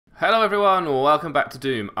Hello everyone, welcome back to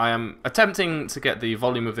Doom. I am attempting to get the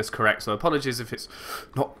volume of this correct, so apologies if it's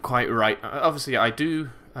not quite right. Obviously I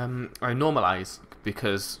do, I normalise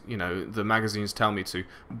because, you know, the magazines tell me to,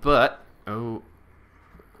 but, oh,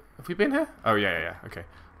 have we been here? Oh yeah, okay.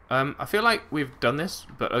 I feel like we've done this,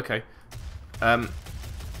 but okay.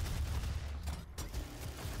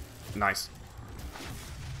 Nice.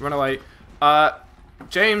 Run away.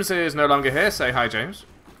 James is no longer here, say hi James.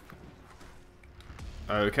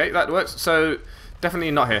 Okay, that works. So, definitely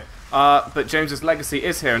not here. But James's legacy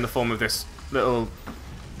is here in the form of this little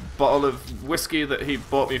bottle of whiskey that he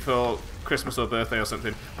bought me for Christmas or birthday or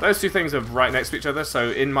something. Those two things are right next to each other,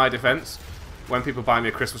 so in my defense, when people buy me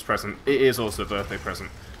a Christmas present, it is also a birthday present.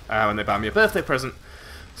 When they buy me a birthday present,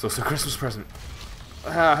 it's also a Christmas present.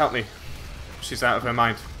 Help me. She's out of her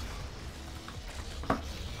mind.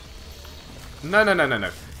 No.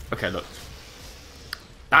 Okay, look.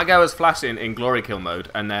 That guy was flashing in glory kill mode,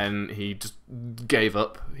 and then he just gave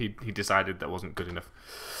up. He decided that wasn't good enough.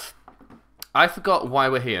 I forgot why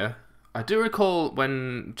we're here. I do recall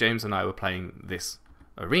when James and I were playing this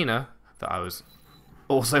arena that I was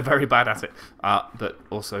also very bad at it, but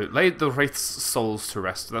also laid the Wraith's souls to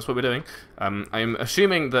rest. That's what we're doing. I'm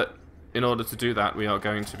assuming that in order to do that, we are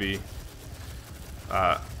going to be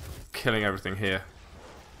killing everything here,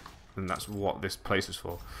 and that's what this place is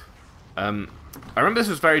for. I remember this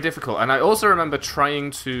was very difficult, and I also remember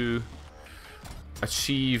trying to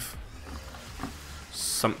achieve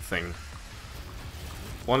something.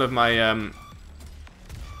 One of my rune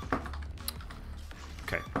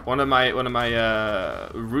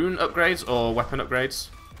upgrades or weapon upgrades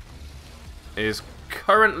is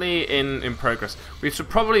currently in progress. We should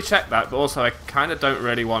probably check that, but also I kind of don't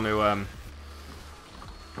really want to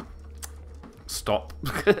stop.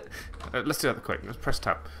 Let's do that quick. Let's press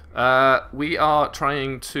tab. We are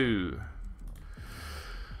trying to...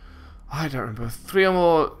 I don't remember. 3 or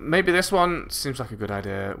more... Maybe this one seems like a good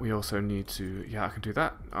idea. We also need to... Yeah, I can do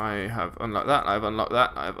that. I have unlocked that. I've unlocked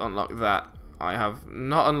that. I've unlocked that. I have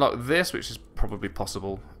not unlocked this, which is probably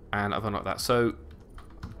possible. And I've unlocked that. So,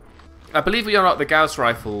 I believe we unlocked the Gauss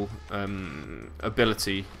rifle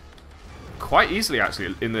ability quite easily,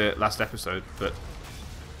 actually, in the last episode. But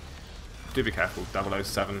do be careful.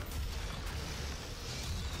 007.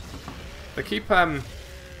 They keep, nice.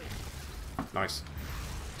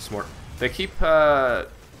 Smart. They keep,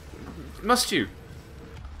 must you?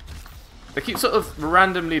 They keep sort of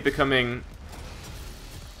randomly becoming,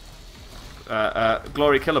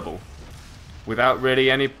 glory killable without really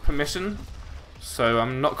any permission. So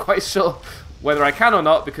I'm not quite sure whether I can or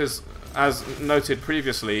not, because as noted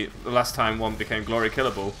previously, the last time one became glory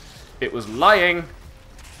killable, it was lying.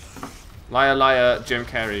 Liar, liar, Jim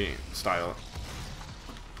Carrey style.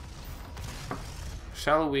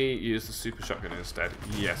 Shall we use the super shotgun instead?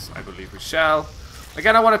 Yes, I believe we shall.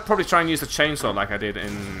 Again, I want to probably try and use the chainsaw like I did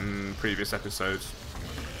in previous episodes.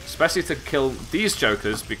 Especially to kill these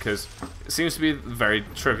jokers, because it seems to be very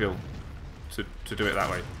trivial to do it that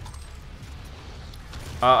way.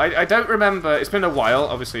 I don't remember, it's been a while.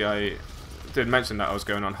 Obviously, I did mention that I was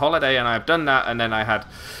going on holiday, and I've done that, and then I had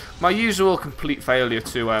my usual complete failure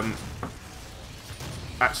to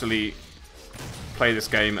actually play this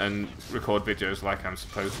game and record videos like I'm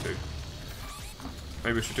supposed to.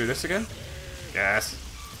 Maybe we should do this again? Yes.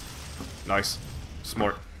 Nice.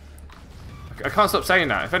 Smart. I can't stop saying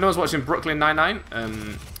that. If anyone's watching Brooklyn Nine-Nine,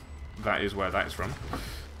 that is where that is from.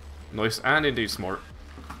 Nice and indeed smart.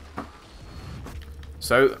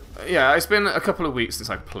 So, yeah, it's been a couple of weeks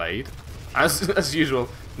since I've played. As usual,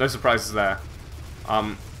 no surprises there.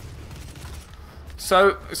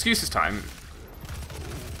 So, excuses time.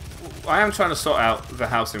 I am trying to sort out the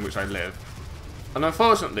house in which I live, and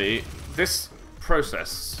unfortunately this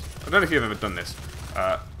process, I don't know if you've ever done this,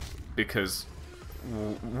 because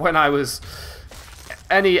when I was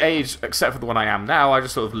any age except for the one I am now, I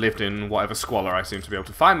just sort of lived in whatever squalor I seem to be able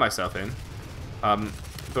to find myself in.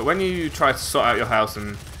 But when you try to sort out your house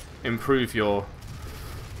and improve your,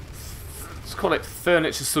 let's call it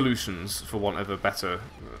furniture solutions for want of a better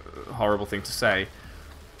horrible thing to say,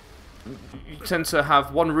 you tend to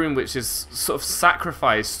have one room which is sort of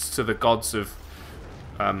sacrificed to the gods of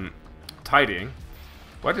tidying.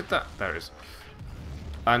 Where did that... There it is.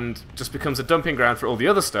 And just becomes a dumping ground for all the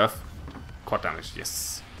other stuff. Quad damage,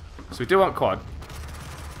 yes. So we do want quad.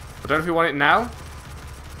 I don't know if we want it now.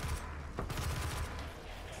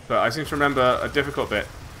 But I seem to remember a difficult bit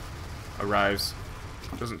arrives.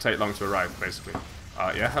 Doesn't take long to arrive, basically.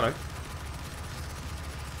 Yeah, hello.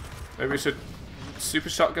 Maybe we should... Super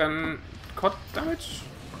shotgun quad damage?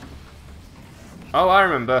 Oh, I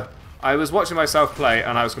remember. I was watching myself play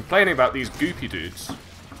and I was complaining about these goopy dudes.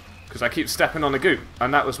 Because I keep stepping on the goop.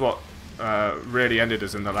 And that was what really ended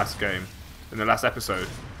us in the last game. In the last episode.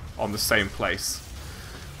 On the same place.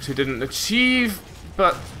 Which we didn't achieve.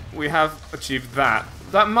 But we have achieved that.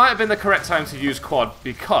 That might have been the correct time to use quad.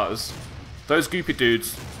 Because those goopy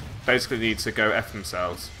dudes basically need to go F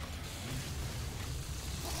themselves.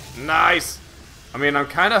 Nice! I mean, I'm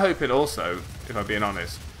kind of hoping also, if I'm being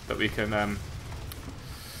honest, that we can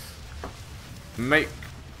make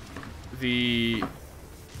the...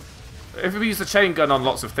 If we use the chain gun on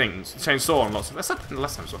lots of things, chainsaw on lots of... That's happened the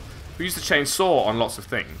last time as well. If we use the chainsaw on lots of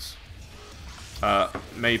things,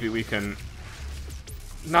 maybe we can...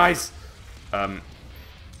 Nice!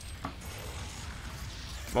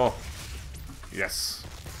 More. Yes.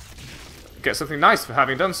 Get something nice for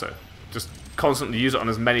having done so. Just constantly use it on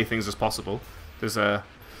as many things as possible. There's a...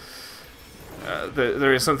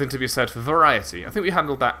 there is something to be said for variety. I think we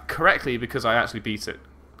handled that correctly because I actually beat it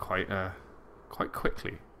quite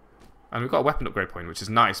quickly. And we've got a weapon upgrade point, which is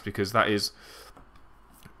nice because that is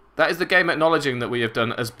the game acknowledging that we have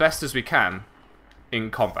done as best as we can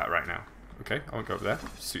in combat right now. Okay, I won't go over there.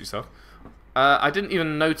 Suit yourself. I didn't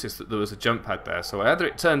even notice that there was a jump pad there, so either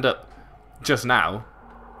it turned up just now,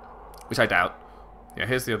 which I doubt. Yeah,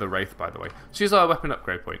 here's the other Wraith, by the way. She's our weapon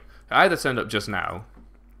upgrade point. It either turned up just now.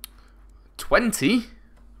 20?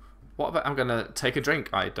 What about... I'm going to take a drink.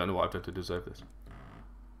 I don't know what I've done to deserve this.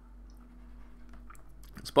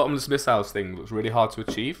 This bottomless missiles thing looks really hard to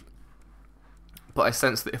achieve. But I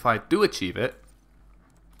sense that if I do achieve it,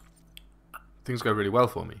 things go really well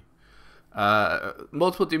for me.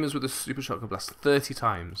 Multiple demons with a super shotgun blast 30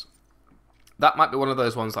 times. That might be one of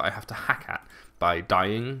those ones that I have to hack at by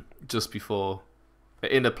dying just before...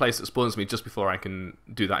 in a place that spawns me just before I can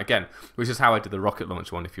do that again. Which is how I did the rocket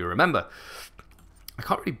launch one, if you remember. I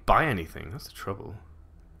can't really buy anything. That's the trouble.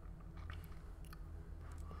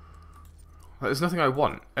 There's nothing I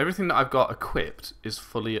want. Everything that I've got equipped is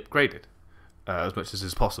fully upgraded. As much as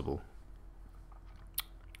is possible.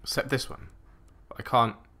 Except this one. But I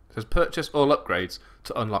can't... It says purchase all upgrades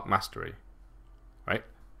to unlock mastery. Right?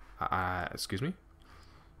 Excuse me?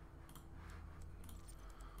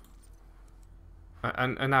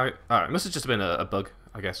 And now it... Alright, it must have just been a bug,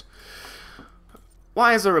 I guess.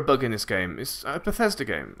 Why is there a bug in this game? It's a Bethesda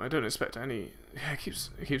game. I don't expect any... Yeah, it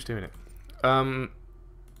keeps doing it.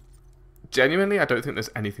 Genuinely, I don't think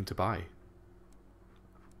there's anything to buy.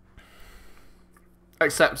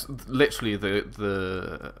 Except, literally,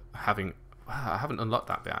 the having... I haven't unlocked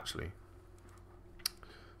that bit, actually.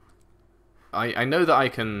 I know that I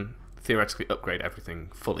can theoretically upgrade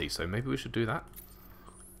everything fully, so maybe we should do that.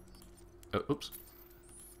 Oh, oops.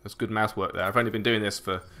 That's good mouse work there. I've only been doing this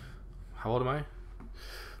for... How old am I?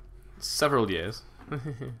 Several years. Do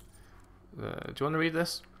you want to read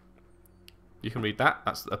this? You can read that.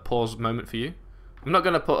 That's a pause moment for you. I'm not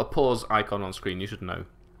going to put a pause icon on screen. You should know.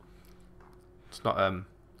 It's not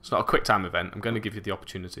a quick time event. I'm going to give you the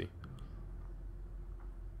opportunity.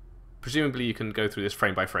 Presumably you can go through this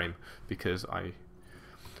frame by frame because I...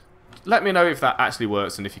 Let me know if that actually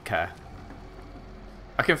works and if you care.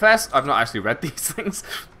 I confess I've not actually read these things.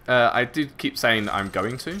 I did keep saying that I'm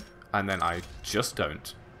going to, and then I just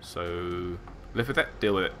don't. So live with it,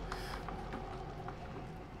 deal with it.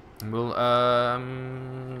 And we'll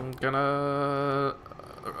gonna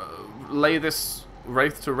lay this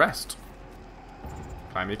Wraith to rest.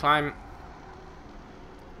 Climby climb.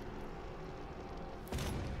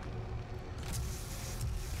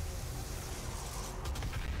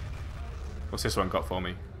 What's this one got for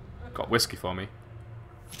me? Got whiskey for me.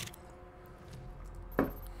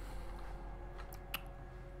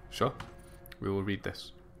 Sure. We will read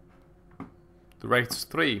this. The Wraiths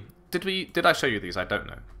 3. Did I show you these? I don't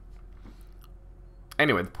know.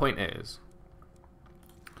 Anyway, the point is,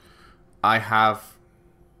 I have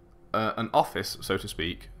an office, so to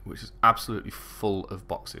speak, which is absolutely full of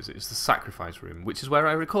boxes. It is the sacrifice room, which is where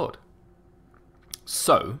I record.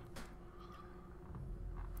 So,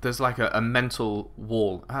 there's like a mental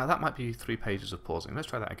wall. That might be 3 pages of pausing. Let's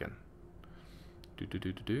try that again. For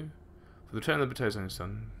the return of the potatoes and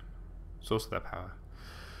sun, source of their power.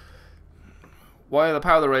 Why the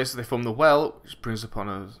power of the race they form the well, which brings us upon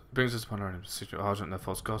our secret argent and their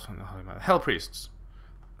false gods from the holy matter. Hell priests.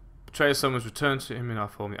 Betrayal of sun was returned to him in our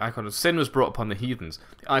form. The icon of sin was brought upon the heathens.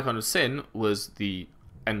 The icon of sin was the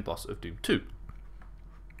end boss of Doom 2.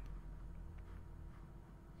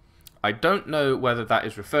 I don't know whether that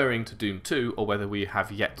is referring to Doom 2 or whether we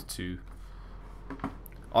have yet to...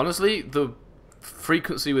 Honestly, the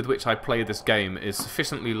frequency with which I play this game is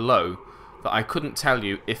sufficiently low that I couldn't tell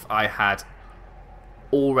you if I had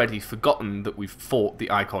already forgotten that we've fought the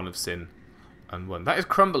icon of sin and won. That is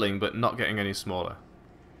crumbling but not getting any smaller.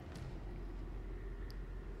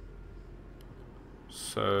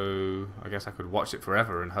 So I guess I could watch it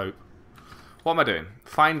forever and hope. What am I doing?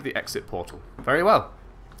 Find the exit portal. Very well.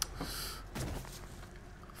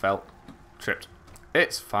 Fell. Tripped.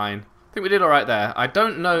 It's fine. I think we did alright there. I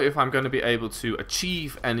don't know if I'm going to be able to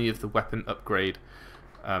achieve any of the weapon upgrade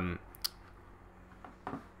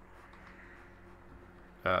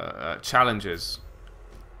challenges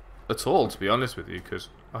at all, to be honest with you, because...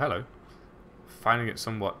 Oh, hello. Finding it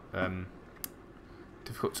somewhat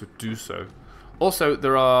difficult to do so. Also,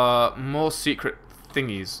 there are more secret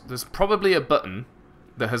thingies. There's probably a button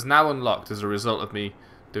that has now unlocked as a result of me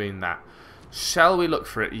doing that. Shall we look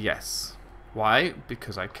for it? Yes. Why?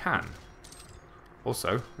 Because I can.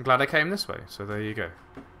 Also, I'm glad I came this way, so there you go.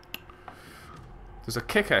 There's a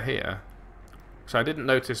kicker here, which I didn't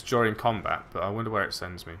notice during combat, but I wonder where it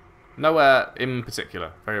sends me. Nowhere in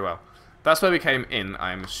particular. Very well. That's where we came in,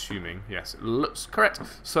 I'm assuming. Yes, it looks correct.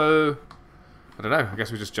 So, I don't know. I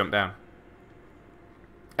guess we just jump down.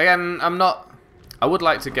 Again, I would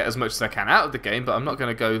like to get as much as I can out of the game, but I'm not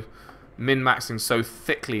going to go min-maxing so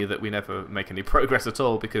thickly that we never make any progress at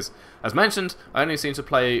all, because, as mentioned, I only seem to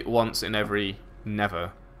play once in every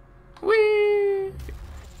never. Whee!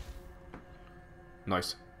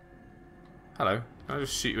 Nice. Hello. Can I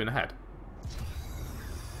just shoot you in the head?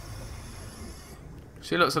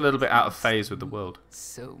 She looks a little bit out of phase with the world.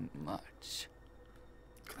 So much.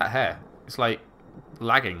 Look at that hair. It's like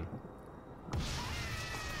lagging.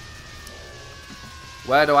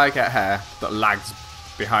 Where do I get hair that lags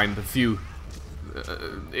behind the view?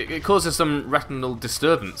 It causes some retinal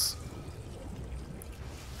disturbance.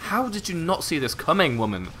 How did you not see this coming,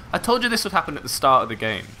 woman? I told you this would happen at the start of the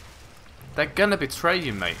game. They're gonna betray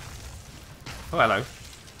you, mate. Oh, hello.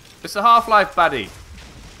 It's a Half-Life baddie.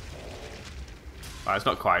 Oh, it's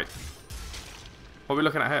not quite. What are we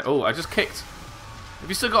looking at here? Oh, I just kicked. Have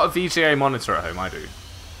you still got a VGA monitor at home? I do.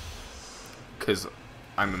 Because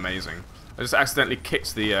I'm amazing. I just accidentally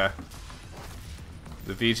kicked the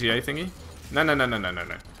VGA thingy. No.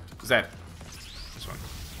 Z. This one.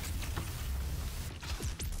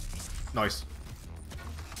 Nice.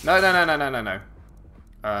 No.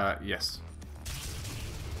 Yes.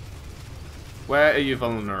 Where are you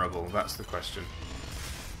vulnerable? That's the question.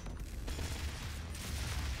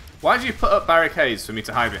 Why did you put up barricades for me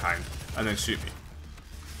to hide behind and then shoot me?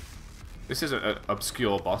 This is an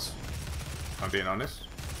obscure boss, if I'm being honest.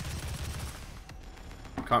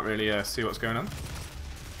 Can't really see what's going on.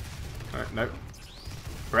 No.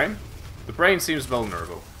 Brain? The brain seems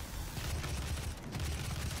vulnerable.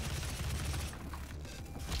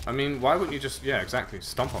 I mean, why wouldn't you just... Yeah, exactly.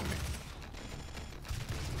 Stomp on me.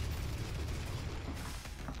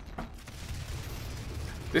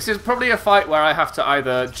 This is probably a fight where I have to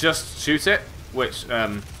either just shoot it, which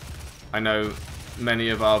I know many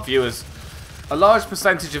of our viewers... A large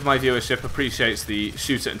percentage of my viewership appreciates the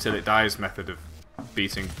shoot it until it dies method of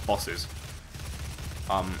beating bosses.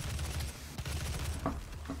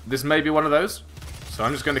 This may be one of those, so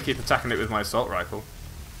I'm just going to keep attacking it with my assault rifle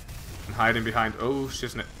and hiding behind. Oh,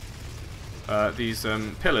 shiznit! These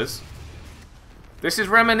pillars. This is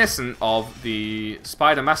reminiscent of the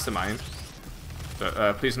Spider Mastermind.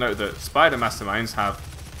 But please note that Spider Masterminds have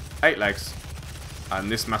 8 legs, and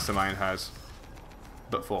this Mastermind has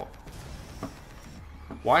but 4.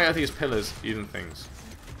 Why are these pillars even things?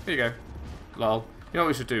 Here you go. Lol. You know what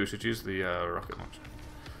we should do? We should use the rocket launcher.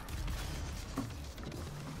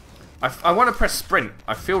 I want to press sprint.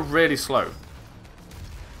 I feel really slow.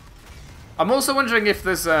 I'm also wondering if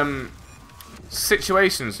there's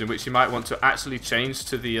situations in which you might want to actually change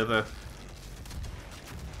to the other...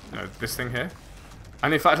 this thing here.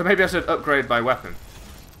 And in fact, maybe I should upgrade my weapon.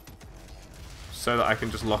 So that I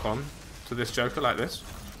can just lock on to this Joker like this.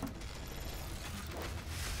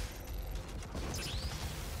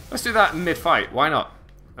 Let's do that mid-fight. Why not?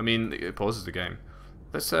 I mean, it pauses the game.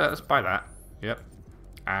 Let's buy that. Yep.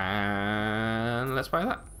 And let's buy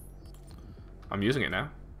that. I'm using it now.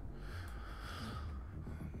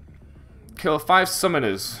 Kill 5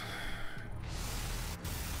 summoners.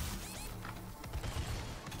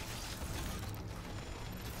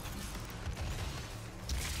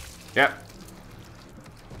 Yep.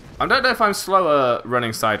 I don't know if I'm slower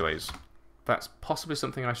running sideways. That's possibly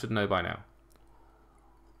something I should know by now.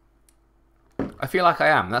 I feel like I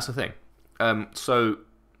am, that's the thing. So,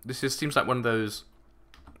 this seems like one of those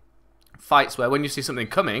fights where when you see something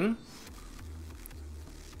coming,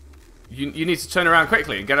 you need to turn around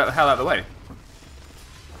quickly and get the hell out of the way.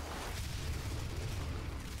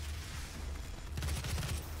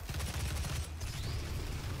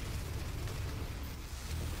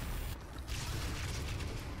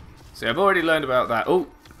 See, I've already learned about that. Oh,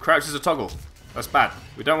 crouch is a toggle. That's bad.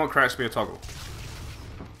 We don't want crouch to be a toggle.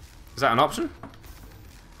 Is that an option?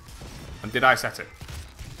 And did I set it?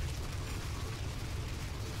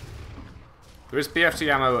 There is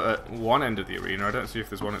BFG ammo at one end of the arena. I don't see if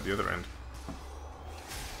there's one at the other end.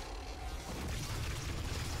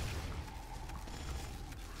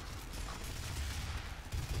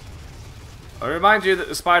 I remind you that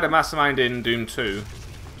the Spider Mastermind in Doom 2,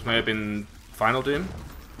 which may have been Final Doom,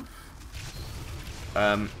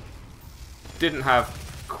 didn't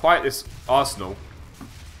have quite this arsenal.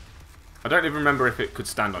 I don't even remember if it could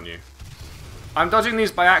stand on you. I'm dodging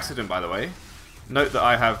these by accident, by the way. Note that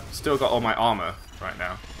I have still got all my armor right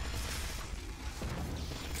now.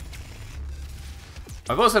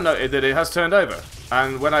 I've also noted that it has turned over,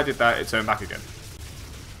 and when I did that, it turned back again.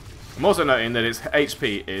 I'm also noting that its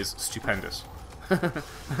HP is stupendous. Not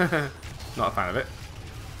a fan of it.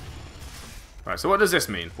 Right, so what does this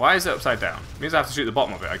mean? Why is it upside down? It means I have to shoot the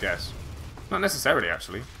bottom of it, I guess. Not necessarily,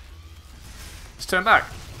 actually. Let's turn back.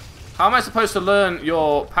 How am I supposed to learn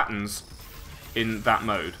your patterns in that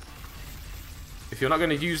mode? If you're not going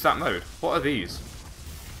to use that mode. What are these?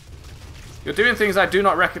 You're doing things I do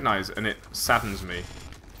not recognize, and it saddens me.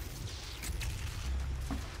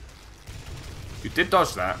 You did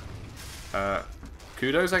dodge that.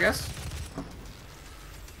 Kudos, I guess?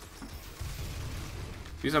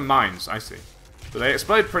 These are mines, I see. But they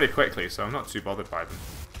explode pretty quickly, so I'm not too bothered by them.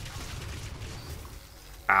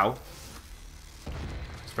 Ow.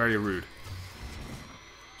 It's very rude.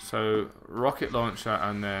 So, rocket launcher,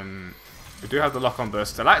 and then we do have the lock-on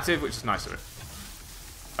burst still active, which is nice of it.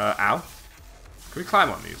 Ow. Can we climb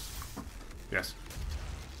on these? Yes.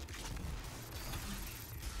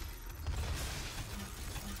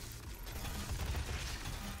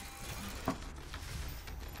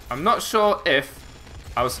 I'm not sure if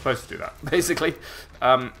I was supposed to do that, basically.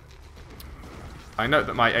 I note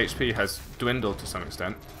that my HP has dwindled to some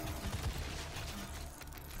extent.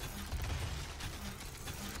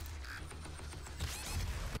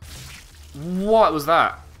 What was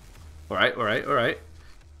that? Alright, alright, alright.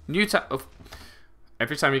 New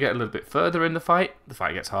every time you get a little bit further in the fight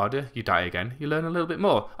gets harder, you die again, you learn a little bit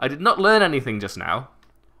more. I did not learn anything just now.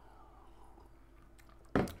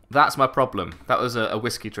 That's my problem. That was a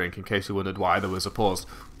whiskey drink, in case you wondered why there was a pause.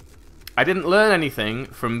 I didn't learn anything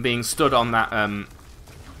from being stood on that,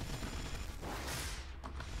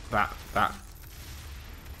 that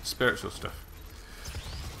spiritual stuff.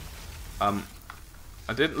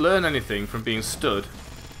 I didn't learn anything from being stood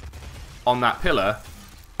on that pillar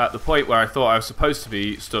at the point where I thought I was supposed to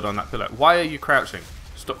be stood on that pillar. Why are you crouching?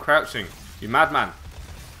 Stop crouching, you madman.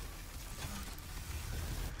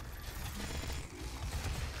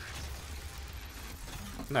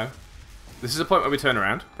 No. This is a point where we turn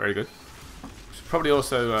around. Very good. Should probably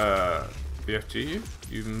also BFG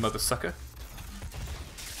you mother sucker.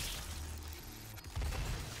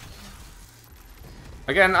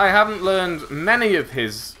 Again, I haven't learned many of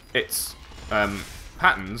its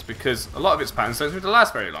patterns because a lot of its patterns don't seem to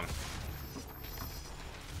last very long.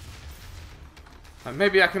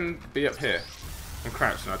 Maybe I can be up here. I'm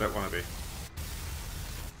crouched and I don't want to be.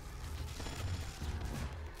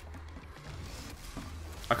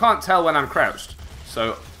 I can't tell when I'm crouched,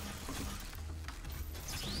 so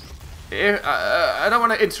I don't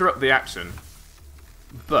want to interrupt the action,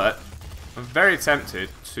 but I'm very tempted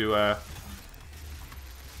to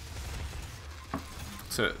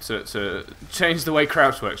change the way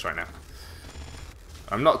crouch works right now.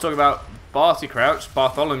 I'm not talking about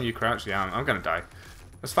Bartholomew crouch. Yeah, I'm gonna die.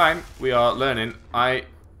 That's fine. We are learning. I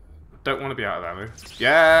don't want to be out of ammo.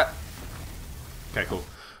 Yeah. Okay, cool.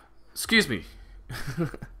 Excuse me.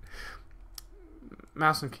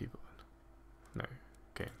 Mouse and keyboard. No.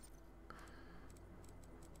 Okay.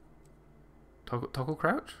 Toggle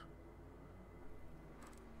crouch?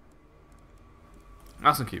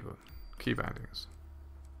 Mouse and keyboard. Key bindings.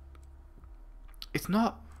 It's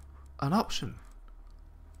not an option.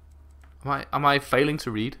 Am I failing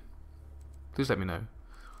to read? Please let me know.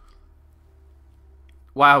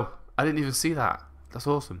 Wow, I didn't even see that. That's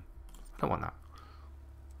awesome. I don't want that.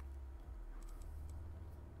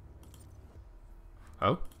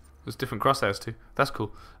 Oh, there's different crosshairs too. That's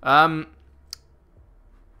cool.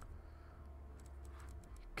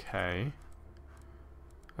 Okay.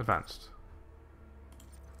 Advanced.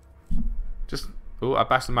 Just. Oh, I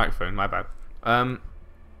bashed the microphone. My bad. I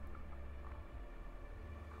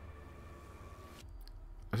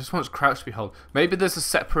just want crouch to be hold. Maybe there's a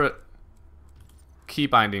separate key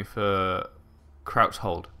binding for crouch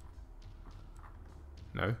hold.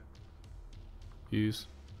 No. Use.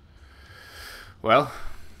 Well,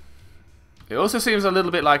 it also seems a little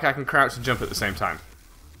bit like I can crouch and jump at the same time.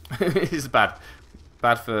 It's bad.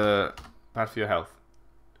 Bad for your health.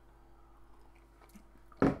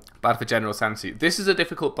 Bad for general sanity. This is a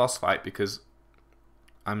difficult boss fight because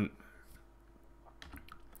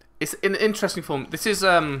it's in an interesting form. This is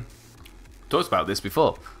talked about this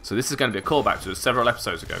before, so this is going to be a callback to several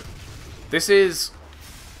episodes ago. This is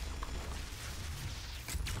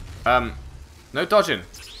no dodging.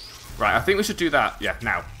 Right, I think we should do that. Yeah,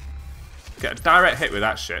 now. Get a direct hit with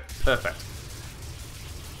that shit. Perfect.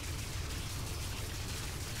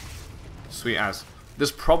 Sweet as.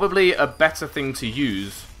 There's probably a better thing to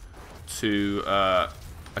use to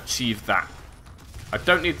achieve that. I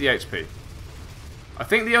don't need the HP. I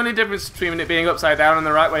think the only difference between it being upside down and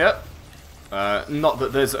the right way up, not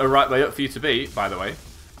that there's a right way up for you to be, by the way.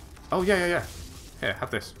 Oh, yeah. Here, have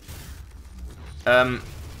this.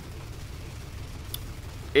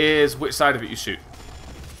 Is which side of it you shoot.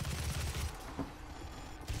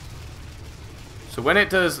 So when it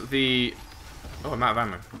does the... Oh, I'm out of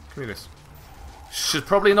ammo. Give me this. Should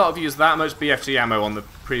probably not have used that much BFG ammo on the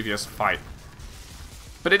previous fight.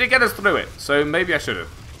 But it did get us through it, so maybe I should have.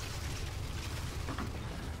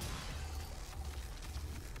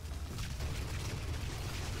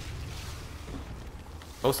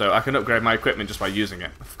 Also, I can upgrade my equipment just by using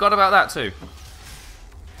it. I forgot about that too.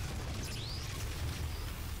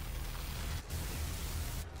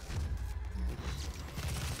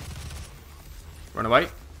 Run away.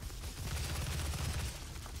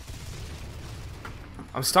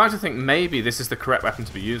 I'm starting to think maybe this is the correct weapon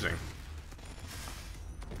to be using.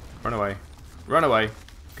 Run away. Run away.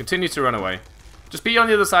 Continue to run away. Just be on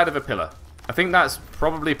the other side of a pillar. I think that's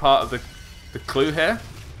probably part of the clue here.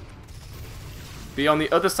 Be on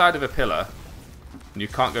the other side of a pillar, and you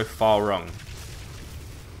can't go far wrong.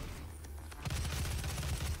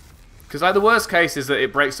 Because like the worst case is that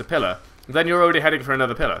it breaks the pillar, and then you're already heading for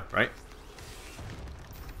another pillar, right?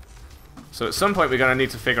 So at some point we're going to need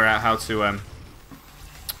to figure out how to...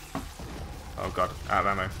 Oh god, out of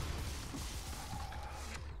ammo.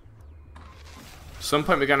 At some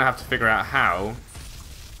point we're going to have to figure out how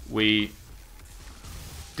we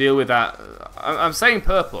deal with that. I'm saying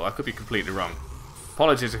purple, I could be completely wrong.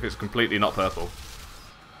 Apologies if it's completely not purple.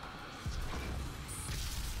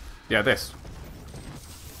 Yeah, this.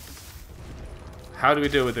 How do we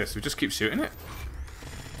deal with this? We just keep shooting it?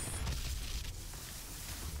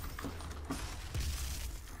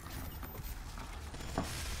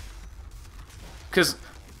 Because,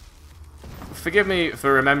 forgive me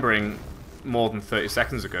for remembering more than 30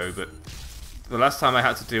 seconds ago, but the last time I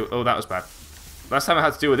had to deal... Oh, that was bad. Last time I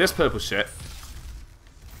had to deal with this purple shit,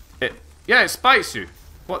 yeah, it spikes you.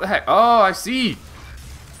 What the heck? Oh, I see.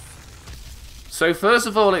 So first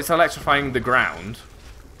of all, it's electrifying the ground.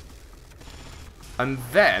 And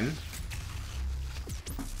then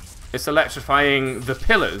it's electrifying the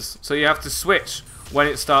pillars. So you have to switch when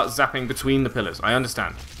it starts zapping between the pillars. I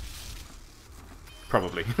understand.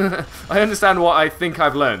 Probably. I understand what I think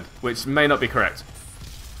I've learned, which may not be correct.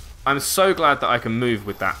 I'm so glad that I can move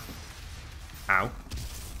with that. Ow.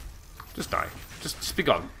 Just die. Just be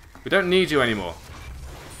gone. We don't need you anymore.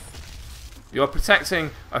 You're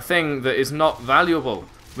protecting a thing that is not valuable,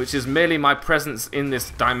 which is merely my presence in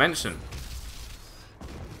this dimension.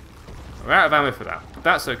 We're out of ammo for that.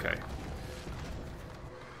 That's okay.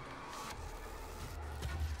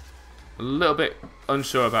 A little bit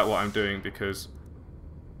unsure about what I'm doing because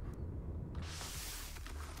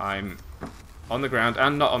I'm on the ground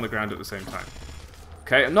and not on the ground at the same time.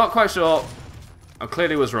 Okay, I'm not quite sure. I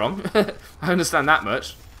clearly was wrong. I understand that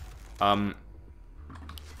much.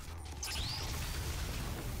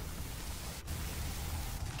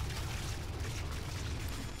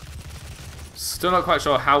 Still not quite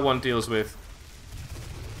sure how one deals with...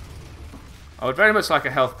 I would very much like a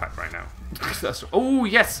health pack right now. Oh,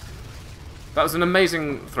 yes! That was an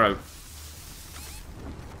amazing throw.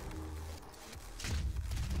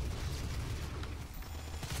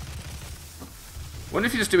 Wonder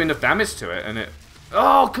if you just do enough damage to it and it...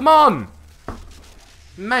 Oh, come on!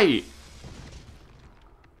 Mate!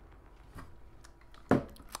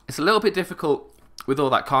 It's a little bit difficult with all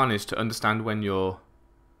that carnage to understand when you're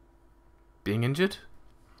being injured.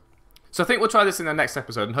 So I think we'll try this in the next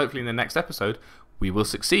episode, and hopefully in the next episode we will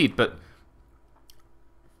succeed. But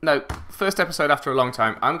no, first episode after a long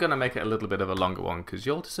time, I'm going to make it a little bit of a longer one, because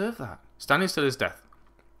you'll deserve that. Standing still is death.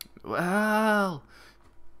 Well,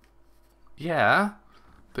 yeah,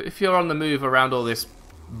 but if you're on the move around all this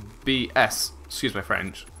BS, excuse my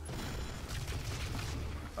French,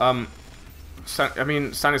 I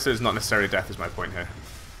mean, standing still is not necessarily death, is my point here.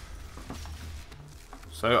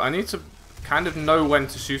 So I need to kind of know when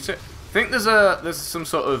to shoot it. I think there's some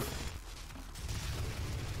sort of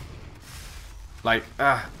like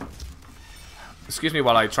Excuse me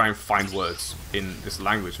while I try and find words in this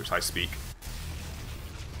language which I speak.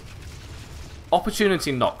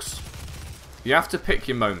 Opportunity knocks. You have to pick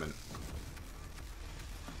your moment.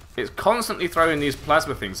 It's constantly throwing these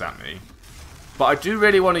plasma things at me. But I do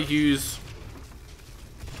really want to use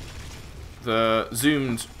the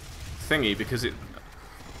zoomed thingy because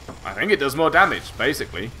I think it does more damage,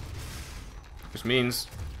 basically. Which means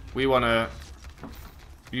we want to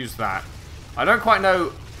use that. I don't quite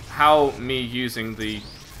know how me using the...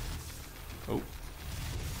 Oh.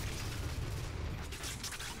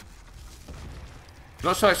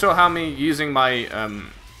 Not quite sure how me using my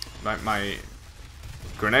my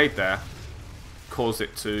grenade there caused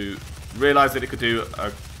it to realize that it could do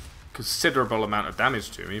a considerable amount of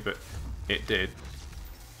damage to me, but it did.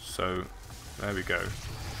 So there we go.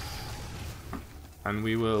 And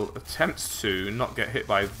we will attempt to not get hit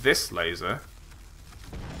by this laser.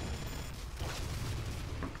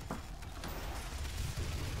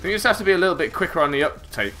 I think you just have to be a little bit quicker on the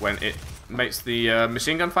uptake when it makes the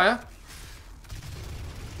machine gun fire.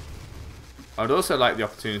 I'd also like the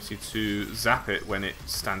opportunity to zap it when it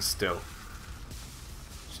stands still.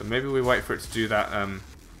 So maybe we wait for it to do that.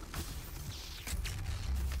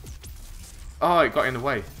 Oh, it got in the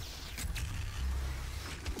way.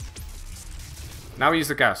 Now we use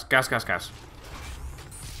the gas. Gas, gas, gas.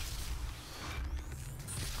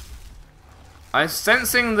 I'm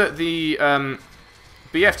sensing that the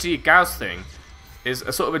BFG Gauss thing is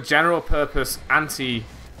a sort of a general purpose anti-boss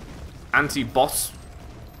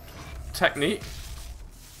technique.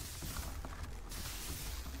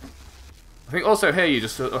 I think also here you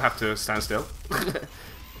just sort of have to stand still.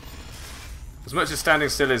 As much as standing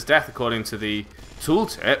still is death according to the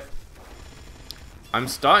tooltip, I'm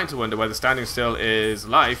starting to wonder whether standing still is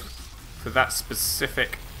life for that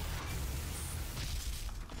specific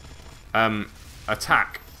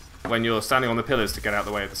attack when you're standing on the pillars to get out of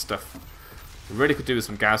the way of the stuff. We really could do with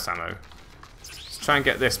some Gauss ammo. Let's try and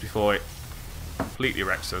get this before it completely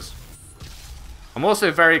wrecks us. I'm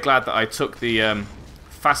also very glad that I took the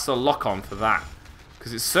faster lock-on for that,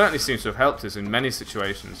 because it certainly seems to have helped us in many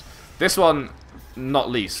situations. This one,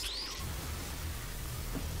 not least.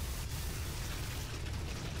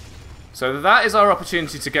 So that is our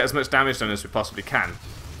opportunity to get as much damage done as we possibly can,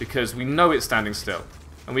 because we know it's standing still.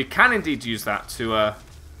 And we can indeed use that to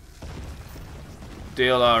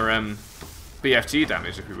deal our BFG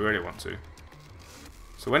damage if we really want to.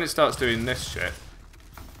 So when it starts doing this shit...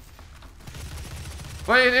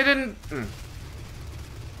 Well, it didn't...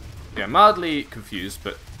 Yeah, mildly confused,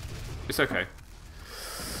 but it's okay.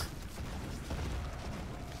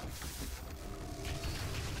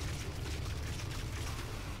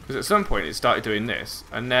 Because at some point it started doing this,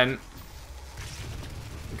 and then...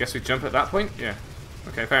 I guess we jump at that point? Yeah.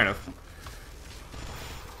 Okay, fair enough.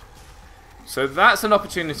 So that's an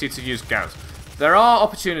opportunity to use Gauss. There are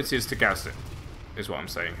opportunities to Gauss it, is what I'm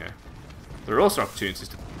saying here. There are also opportunities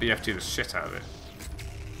to BFG the shit out of it.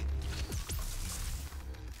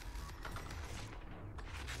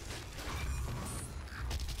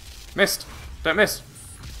 Missed! Don't miss!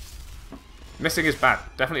 Missing is bad.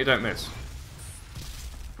 Definitely don't miss.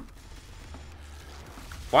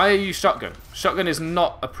 Why are you shotgun? Shotgun is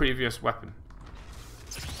not a previous weapon.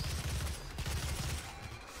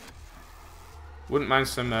 Wouldn't mind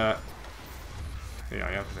some, yeah,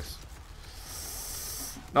 I have this.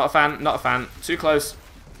 Not a fan, not a fan. Too close.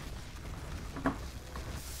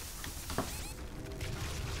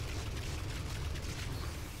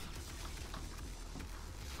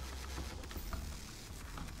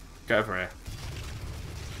 Get over here.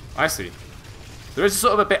 I see. There is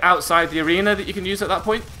sort of a bit outside the arena that you can use at that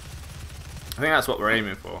point. I think that's what we're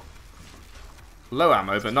aiming for. Low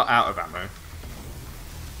ammo, but not out of ammo.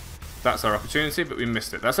 That's our opportunity, but we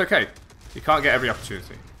missed it. That's okay. You can't get every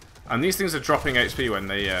opportunity. And these things are dropping HP when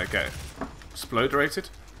they get exploderated.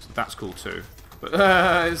 So that's cool too. But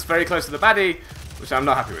it's very close to the baddie, which I'm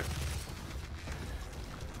not happy with.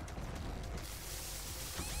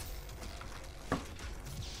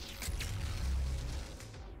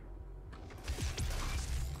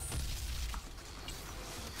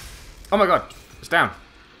 Oh my god, it's down.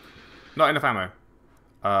 Not enough ammo.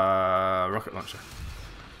 Rocket launcher.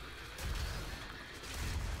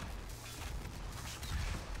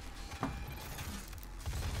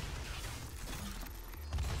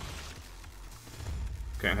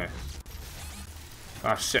 Get in here.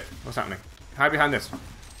 Ah, shit. What's happening? Hide behind this.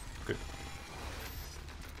 Good.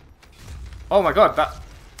 Oh my god, that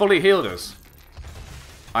fully healed us.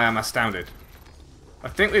 I am astounded. I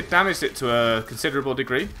think we've damaged it to a considerable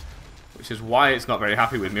degree, which is why it's not very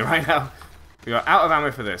happy with me right now. We are out of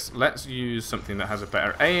ammo for this. Let's use something that has a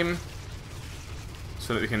better aim.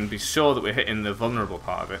 so that we can be sure that we're hitting the vulnerable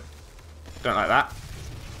part of it. Don't like that.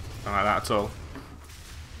 Don't like that at all.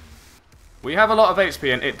 We have a lot of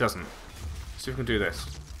HP and it doesn't. Let's see if we can do this.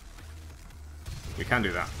 We can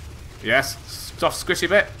do that. Yes. Soft squishy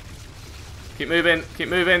bit. Keep moving. Keep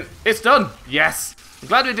moving. It's done. Yes. I'm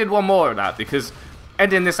glad we did one more of that, because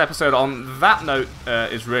ending this episode on that note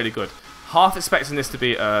is really good. Half expecting this to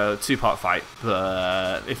be a 2-part fight,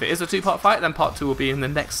 but if it is a 2-part fight, then part 2 will be in the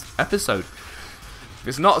next episode. If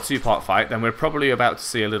it's not a 2-part fight, then we're probably about to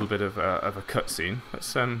see a little bit of a cutscene.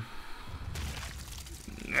 Let's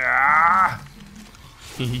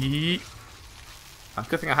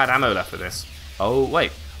good thing I had ammo left for this. Oh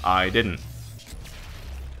wait, I didn't.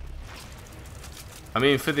 I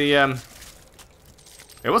mean, for the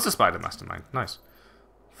it was a Spider Mastermind. Nice.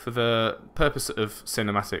 For the purpose of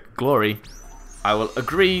cinematic glory, I will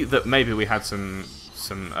agree that maybe we had some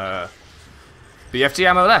BFG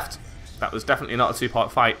ammo left. That was definitely not a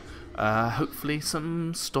 2-part fight. Hopefully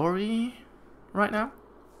some story right now.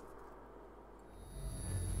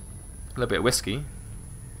 A little bit of whiskey.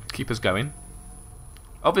 Keep us going.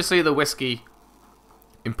 Obviously the whiskey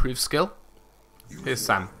improves skill. Here's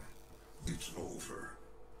Sam. It's over.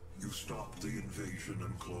 You stopped the invasion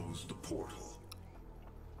and closed the portal.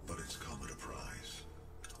 But it's come at a price.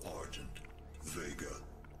 Argent, Vega,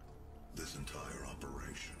 this entire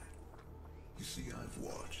operation. You see, I've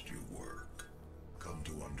watched you work. Come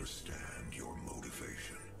to understand your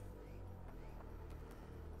motivation.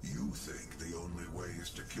 You think the only way is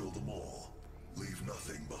to kill them all, leave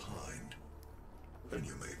nothing behind. And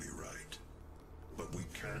you may be right. But we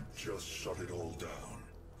can't just shut it all down.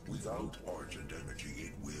 Without Argent energy,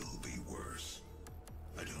 it will be worse.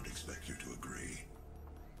 I don't expect you to agree.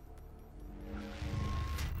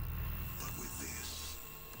 But with this,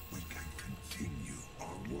 we can continue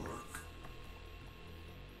our work.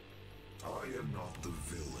 I am not the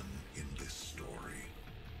villain in this story.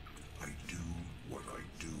 I do what I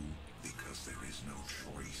do because there is no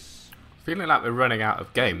choice. Feeling like we're running out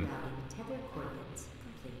of game.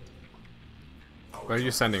 Where are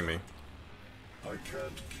you sending me? I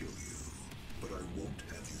can't kill you, but I won't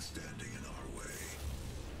have you standing in our way.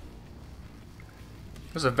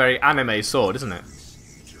 That's a very anime sword, isn't it? We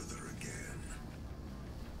see each other again.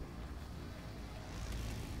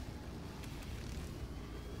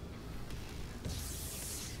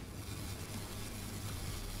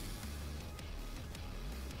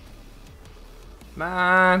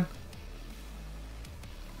 Man.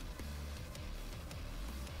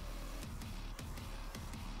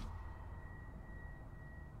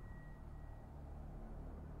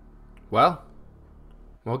 Well,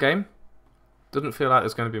 more game? Doesn't feel like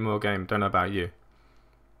there's going to be more game. Don't know about you.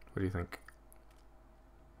 What do you think?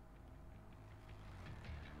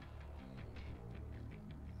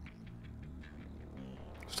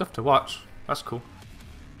 Stuff to watch. That's cool.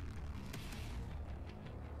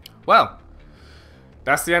 Well,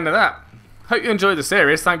 that's the end of that. Hope you enjoyed the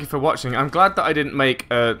series. Thank you for watching. I'm glad that I didn't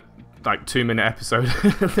make a like 2-minute episode.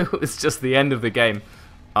 It was just the end of the game.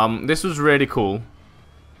 This was really cool.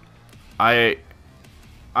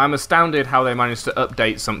 I'm astounded how they managed to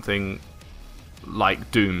update something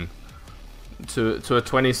like Doom to a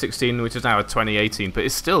 2016, which is now a 2018, but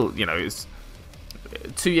it's still, you know, it's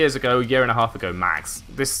 2 years ago, a year and a half ago max.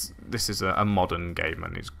 This is a modern game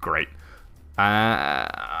and it's great.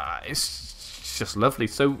 It's just lovely.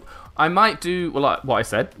 So I might do what I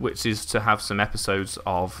said, which is to have some episodes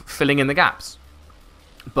of filling in the gaps.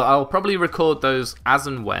 But I'll probably record those as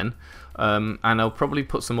and when. And I'll probably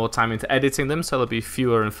put some more time into editing them, so there'll be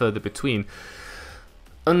fewer and further between.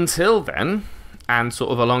 Until then, and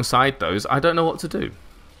sort of alongside those, I don't know what to do.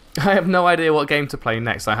 I have no idea what game to play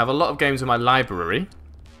next. I have a lot of games in my library.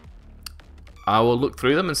 I will look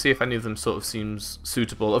through them and see if any of them sort of seems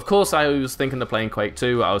suitable. Of course, I was thinking of playing Quake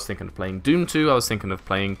 2, I was thinking of playing Doom 2, I was thinking of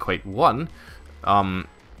playing Quake 1. But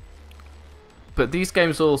these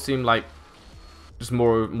games all seem like just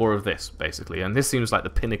more of this, basically. And this seems like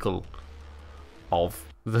the pinnacle of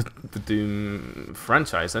the Doom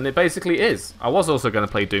franchise, and it basically is. I was also going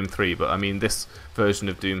to play Doom 3, but I mean, this version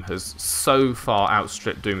of Doom has so far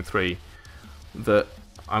outstripped Doom 3 that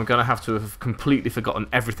I'm going to have completely forgotten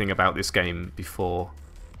everything about this game before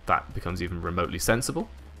that becomes even remotely sensible.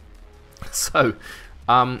 So,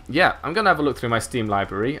 yeah, I'm going to have a look through my Steam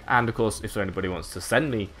library, and of course, if anybody wants to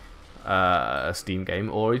send me a Steam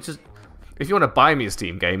game, or just if you want to buy me a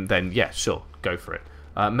Steam game, then yeah, sure, go for it.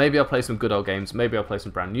 Maybe I'll play some good old games, maybe I'll play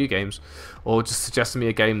some brand new games, or just suggest to me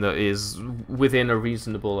a game that is within a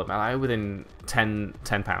reasonable amount, within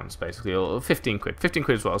 £10 basically, or 15 quid. 15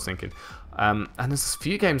 quid is what I was thinking. And there's a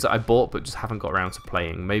few games that I bought but just haven't got around to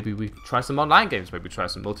playing. Maybe we try some online games, maybe try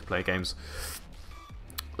some multiplayer games.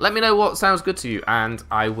 Let me know what sounds good to you, and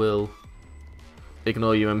I will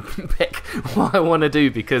ignore you and pick what I want to do,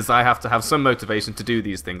 because I have to have some motivation to do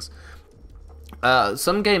these things.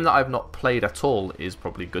 Some game that I've not played at all is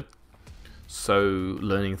probably good. So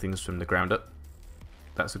learning things from the ground up,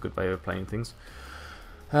 that's a good way of playing things.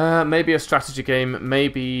 Maybe a strategy game.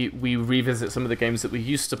 Maybe we revisit some of the games that we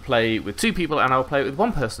used to play with 2 people and I'll play it with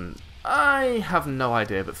 1 person. I have no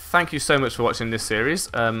idea, but thank you so much for watching this series,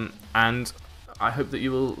 and I hope that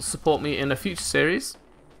you will support me in a future series,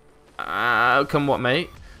 come what may.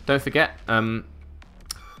 Don't forget, well,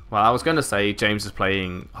 I was going to say James is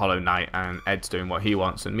playing Hollow Knight and Ed's doing what he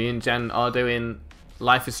wants, and me and Jen are doing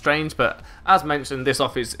Life is Strange, but as mentioned, this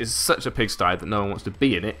office is such a pigsty that no one wants to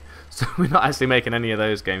be in it, so we're not actually making any of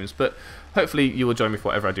those games. But hopefully you will join me for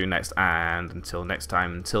whatever I do next, and until next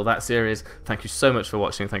time, until that series, thank you so much for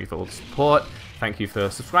watching, thank you for all the support, thank you for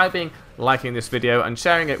subscribing, liking this video, and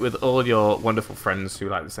sharing it with all your wonderful friends who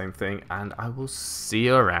like the same thing, and I will see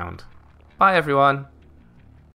you around. Bye everyone!